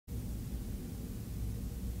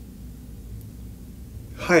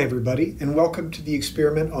Hi everybody, and welcome to the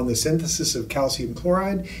experiment on the synthesis of calcium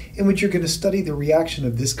chloride, in which you're going to study the reaction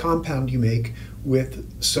of this compound you make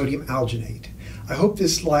with sodium alginate. I hope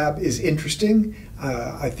this lab is interesting.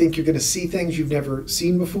 I think you're going to see things you've never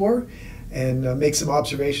seen before and make some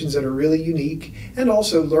observations that are really unique, and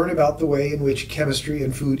also learn about the way in which chemistry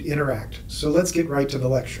and food interact. So let's get right to the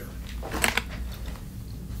lecture.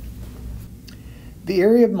 The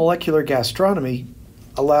area of molecular gastronomy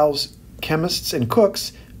allows chemists and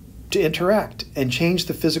cooks to interact and change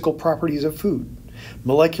the physical properties of food.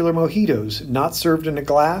 Molecular mojitos, not served in a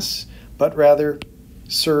glass, but rather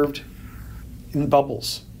served in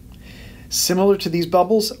bubbles. Similar to these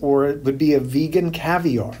bubbles, or it would be a vegan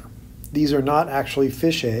caviar. These are not actually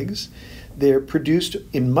fish eggs. They're produced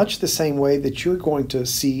in much the same way that you're going to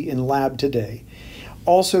see in lab today.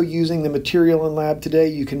 Also, using the material in lab today,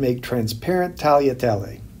 you can make transparent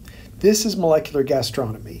tagliatelle. This is molecular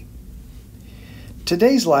gastronomy.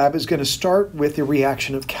 Today's lab is going to start with the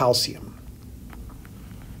reaction of calcium.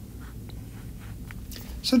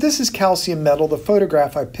 So this is calcium metal. The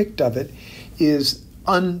photograph I picked of it is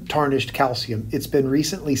untarnished calcium. It's been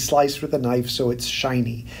recently sliced with a knife, so it's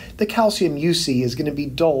shiny. The calcium you see is going to be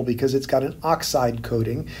dull because it's got an oxide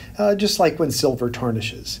coating, just like when silver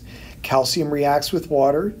tarnishes. Calcium reacts with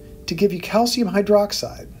water to give you calcium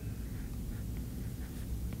hydroxide.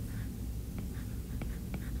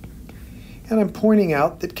 And I'm pointing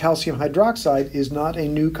out that calcium hydroxide is not a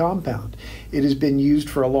new compound. It has been used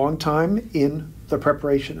for a long time in the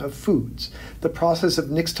preparation of foods. The process of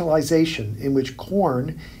nixtamalization, in which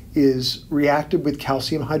corn is reacted with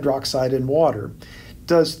calcium hydroxide and water,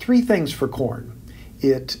 does three things for corn.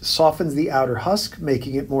 It softens the outer husk,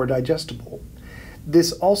 making it more digestible.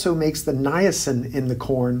 This also makes the niacin in the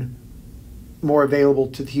corn more available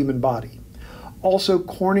to the human body. Also,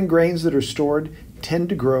 corn and grains that are stored tend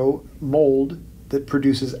to grow mold that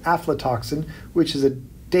produces aflatoxin, which is a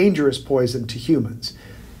dangerous poison to humans.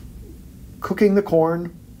 Cooking the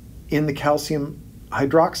corn in the calcium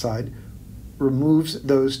hydroxide removes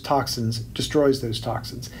those toxins, destroys those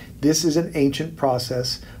toxins. This is an ancient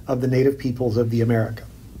process of the native peoples of the America.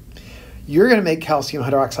 You're going to make calcium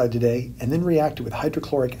hydroxide today and then react it with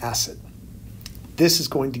hydrochloric acid. This is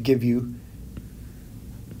going to give you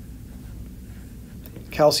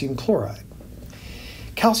calcium chloride.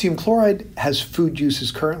 Calcium chloride has food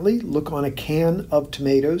uses currently. Look on a can of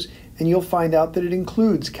tomatoes and you'll find out that it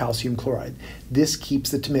includes calcium chloride. This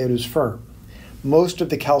keeps the tomatoes firm. Most of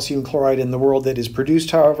the calcium chloride in the world that is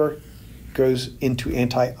produced, however, goes into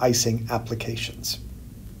anti-icing applications.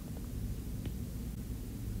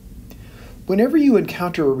 Whenever you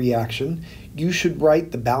encounter a reaction, you should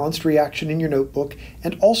write the balanced reaction in your notebook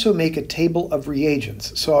and also make a table of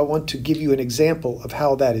reagents. So I want to give you an example of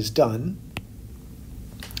how that is done.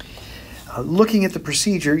 Looking at the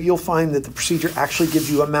procedure, you'll find that the procedure actually gives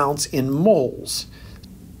you amounts in moles.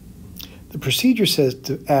 The procedure says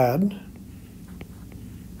to add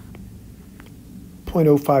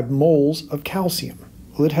 0.05 moles of calcium.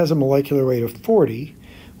 Well, it has a molecular weight of 40,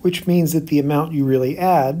 which means that the amount you really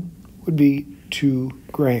add would be 2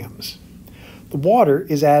 grams. The water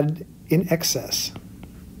is added in excess.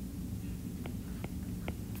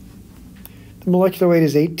 The molecular weight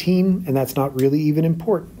is 18, and that's not really even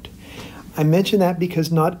important. I mention that because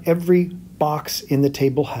not every box in the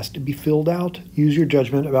table has to be filled out. Use your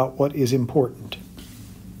judgment about what is important.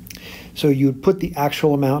 So you would put the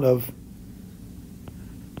actual amount of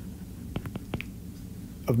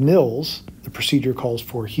mils the procedure calls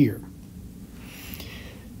for here.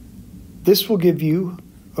 This will give you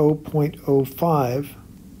 0.05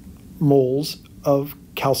 moles of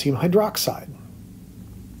calcium hydroxide.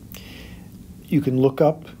 You can look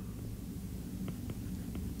up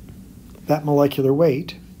that molecular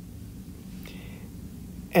weight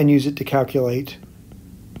and use it to calculate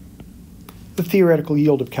the theoretical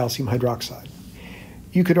yield of calcium hydroxide.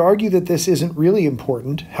 You could argue that this isn't really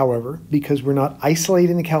important, however, because we're not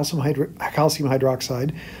isolating the calcium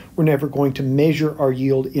hydroxide. We're never going to measure our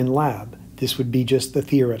yield in lab. This would be just the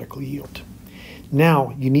theoretical yield.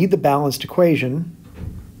 Now, you need the balanced equation,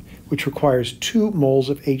 which requires 2 moles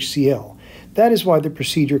of HCl. That is why the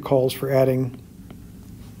procedure calls for adding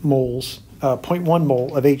 0.1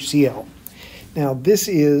 mole of HCl. Now, this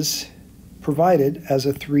is provided as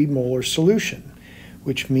a 3 molar solution,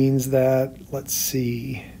 which means that, let's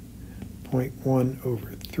see, 0.1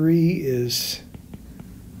 over 3 is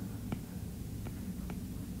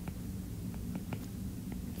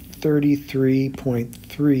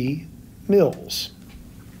 33.3 mils.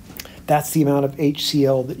 That's the amount of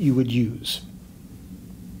HCl that you would use.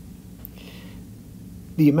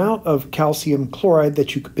 The amount of calcium chloride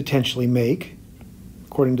that you could potentially make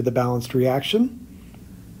according to the balanced reaction,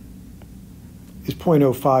 is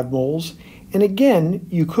 0.05 moles. And again,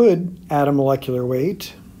 you could add a molecular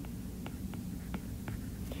weight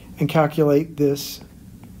and calculate this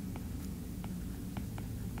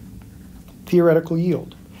theoretical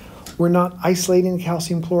yield. We're not isolating the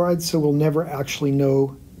calcium chloride, so we'll never actually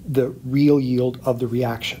know the real yield of the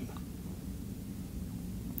reaction.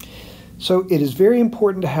 So it is very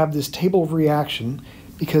important to have this table of reaction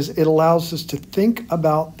because it allows us to think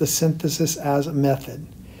about the synthesis as a method.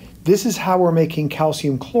 This is how we're making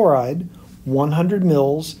calcium chloride, 100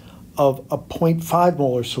 mils of a 0.5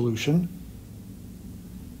 molar solution.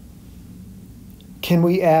 Can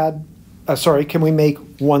we make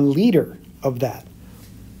 1 liter of that?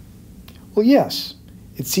 Well, yes.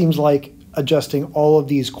 It seems like adjusting all of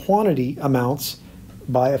these quantity amounts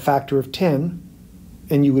by a factor of 10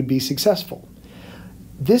 and you would be successful.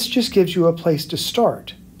 This just gives you a place to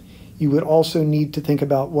start. You would also need to think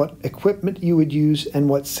about what equipment you would use and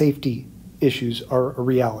what safety issues are a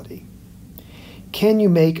reality. Can you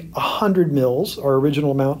make 100 mils, our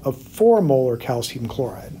original amount, of 4 molar calcium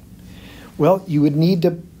chloride? Well, you would need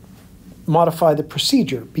to modify the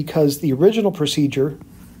procedure because the original procedure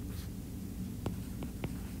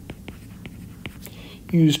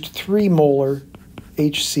used 3 molar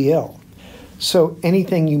HCl. So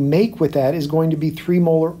anything you make with that is going to be 3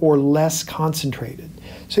 molar or less concentrated.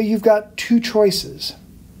 So you've got 2 choices.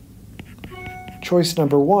 Choice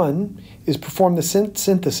number 1 is perform the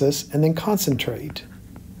synthesis and then concentrate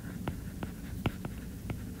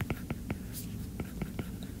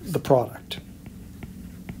the product.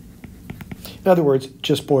 In other words,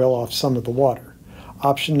 just boil off some of the water.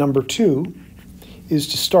 Option number 2 is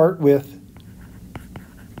to start with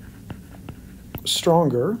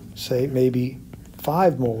stronger, say maybe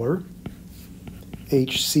 5 molar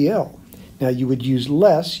HCl. Now you would use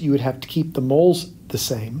less, you would have to keep the moles the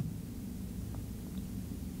same.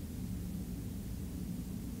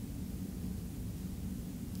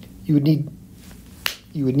 You would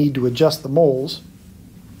need to adjust the moles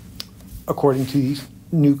according to the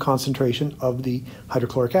new concentration of the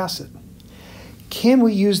hydrochloric acid. Can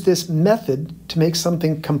we use this method to make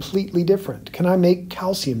something completely different? Can I make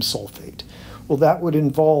calcium sulfate? Well, that would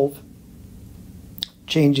involve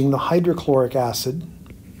changing the hydrochloric acid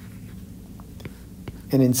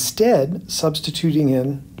and instead substituting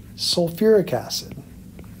in sulfuric acid.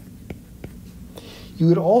 You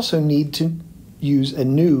would also need to use a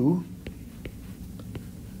new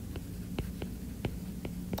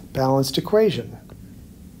balanced equation.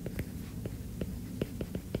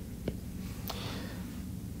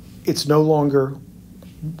 It's no longer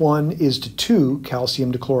 1:2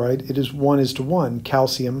 calcium to chloride, it is 1:1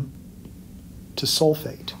 calcium to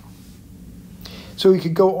sulfate. So we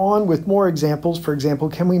could go on with more examples. For example,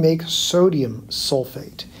 can we make sodium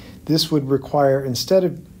sulfate? This would require, instead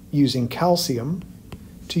of using calcium,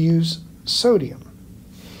 to use sodium.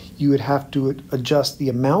 You would have to adjust the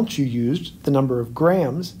amount you used, the number of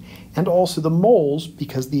grams, and also the moles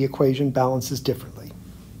because the equation balances differently.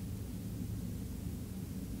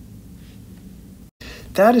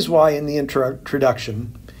 That is why in the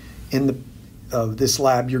introduction, in this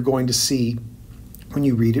lab, you're going to see, when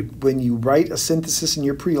you read it, when you write a synthesis in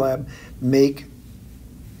your pre-lab, make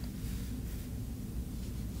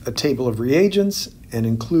a table of reagents and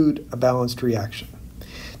include a balanced reaction.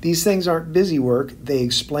 These things aren't busy work, they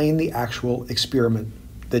explain the actual experiment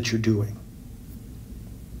that you're doing.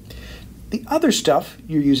 The other stuff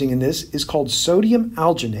you're using in this is called sodium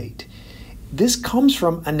alginate. This comes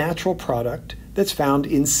from a natural product that's found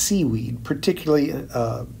in seaweed, particularly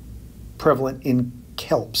prevalent in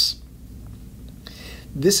kelps.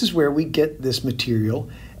 This is where we get this material,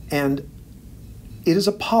 and it is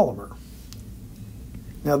a polymer.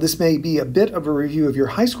 Now, this may be a bit of a review of your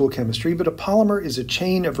high school chemistry, but a polymer is a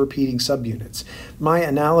chain of repeating subunits. My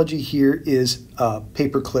analogy here is a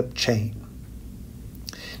paperclip chain.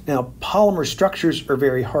 Now, polymer structures are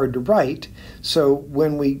very hard to write, so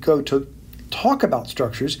when we go to talk about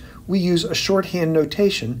structures, we use a shorthand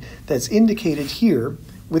notation that's indicated here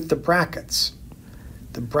with the brackets.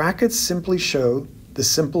 The brackets simply show the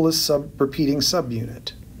simplest repeating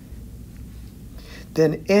subunit.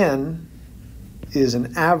 Then N is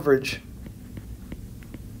an average,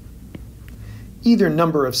 either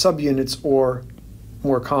number of subunits or,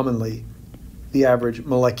 more commonly, the average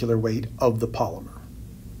molecular weight of the polymer.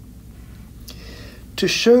 To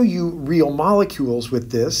show you real molecules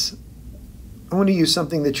with this, I want to use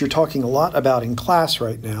something that you're talking a lot about in class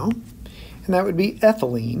right now, and that would be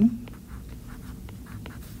ethylene.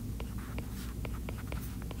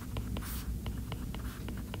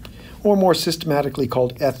 Or more systematically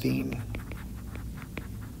called ethene.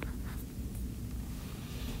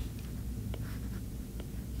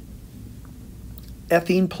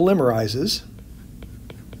 ethene polymerizes,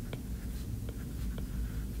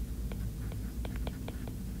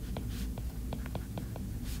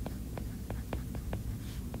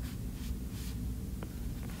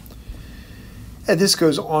 and this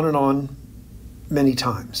goes on and on many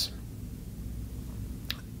times.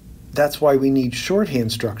 That's why we need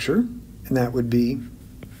shorthand structure, and that would be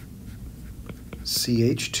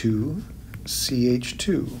CH2,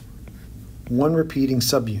 CH2, one repeating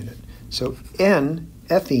subunit. So N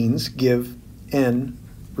ethenes give N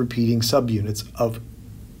repeating subunits of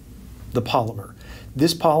the polymer.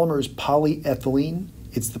 This polymer is polyethylene.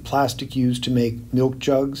 It's the plastic used to make milk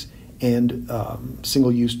jugs and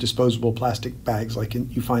single-use disposable plastic bags like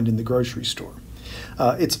you find in the grocery store.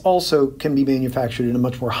 It's also can be manufactured in a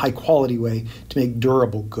much more high-quality way to make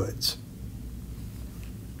durable goods.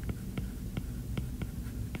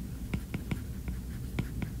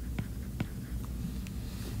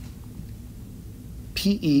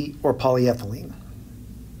 PE or polyethylene.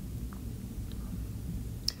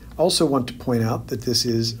 I also want to point out that this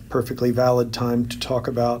is a perfectly valid time to talk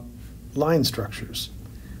about line structures.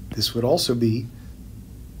 This would also be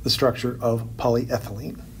the structure of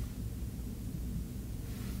polyethylene.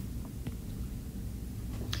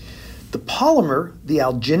 The polymer, the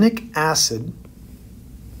alginic acid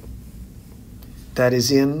that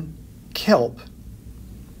is in kelp,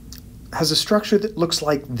 has a structure that looks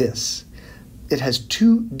like this. It has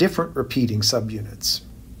two different repeating subunits.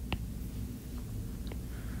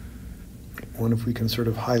 One, if we can sort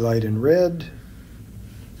of highlight in red,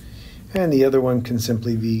 and the other one can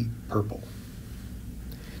simply be purple.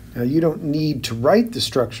 Now, you don't need to write the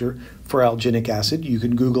structure for alginic acid. You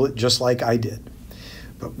can Google it just like I did.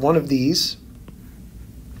 But one of these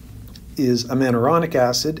is a mannuronic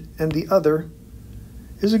acid, and the other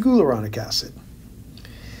is a guluronic acid.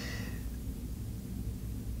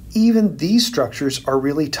 Even these structures are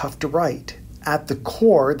really tough to write. At the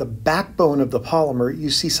core, the backbone of the polymer, you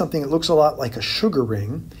see something that looks a lot like a sugar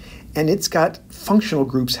ring, and it's got functional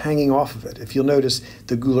groups hanging off of it. If you'll notice,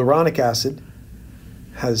 the guluronic acid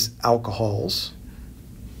has alcohols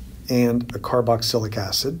and a carboxylic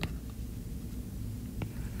acid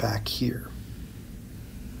back here.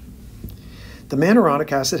 The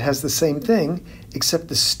mannuronic acid has the same thing, except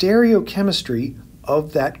the stereochemistry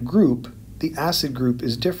of that group, the acid group,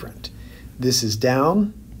 is different. This is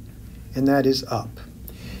down, and that is up.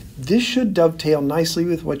 This should dovetail nicely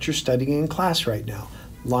with what you're studying in class right now,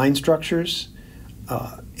 line structures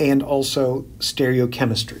and also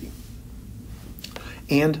stereochemistry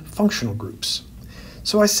and functional groups.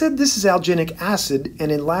 So I said this is alginic acid,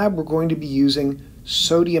 and in lab we're going to be using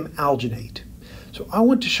sodium alginate. So I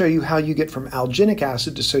want to show you how you get from alginic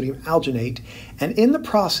acid to sodium alginate, and in the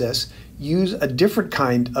process use a different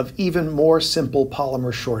kind of even more simple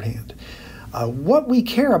polymer shorthand. What we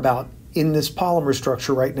care about in this polymer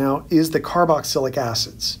structure right now is the carboxylic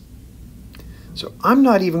acids. So I'm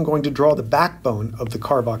not even going to draw the backbone of the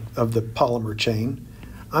polymer chain.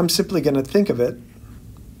 I'm simply going to think of it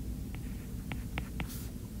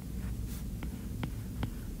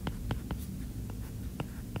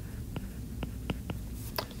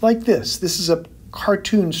like this. This is a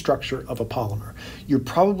cartoon structure of a polymer. You're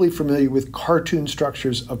probably familiar with cartoon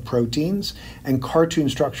structures of proteins and cartoon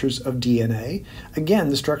structures of DNA. Again,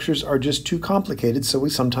 the structures are just too complicated, so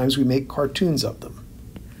sometimes we make cartoons of them.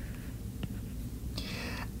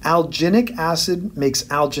 Alginic acid makes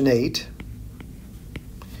alginate.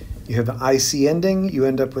 You have an IC ending, you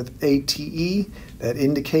end up with ATE. That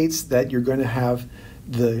indicates that you're going to have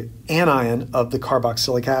the anion of the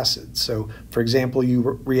carboxylic acid. So, for example, you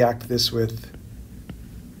react this with,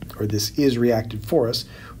 or this is reacted for us,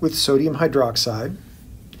 with sodium hydroxide,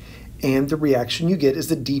 and the reaction you get is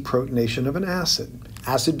the deprotonation of an acid.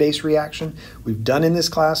 Acid-base reaction, we've done in this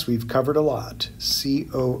class, we've covered a lot.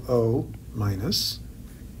 COO minus,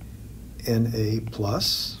 Na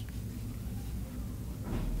plus,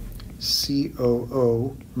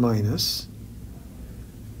 COO minus,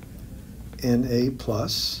 Na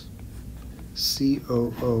plus,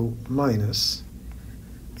 COO minus,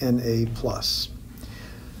 Na plus.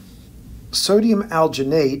 Sodium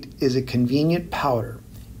alginate is a convenient powder.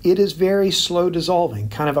 It is very slow dissolving,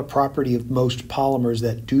 kind of a property of most polymers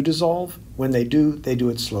that do dissolve. When they do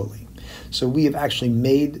it slowly. So we have actually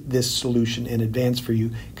made this solution in advance for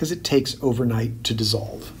you because it takes overnight to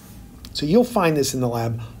dissolve. So you'll find this in the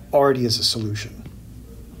lab already as a solution.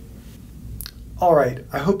 All right,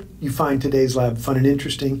 I hope you find today's lab fun and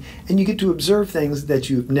interesting, and you get to observe things that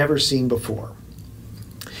you've never seen before.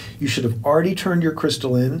 You should have already turned your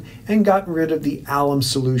crystal in and gotten rid of the alum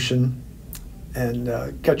solution and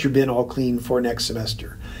got your bin all clean for next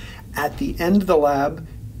semester. At the end of the lab,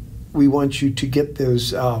 we want you to get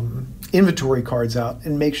those inventory cards out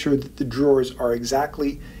and make sure that the drawers are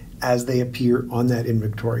exactly as they appear on that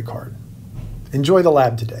inventory card. Enjoy the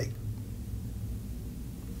lab today.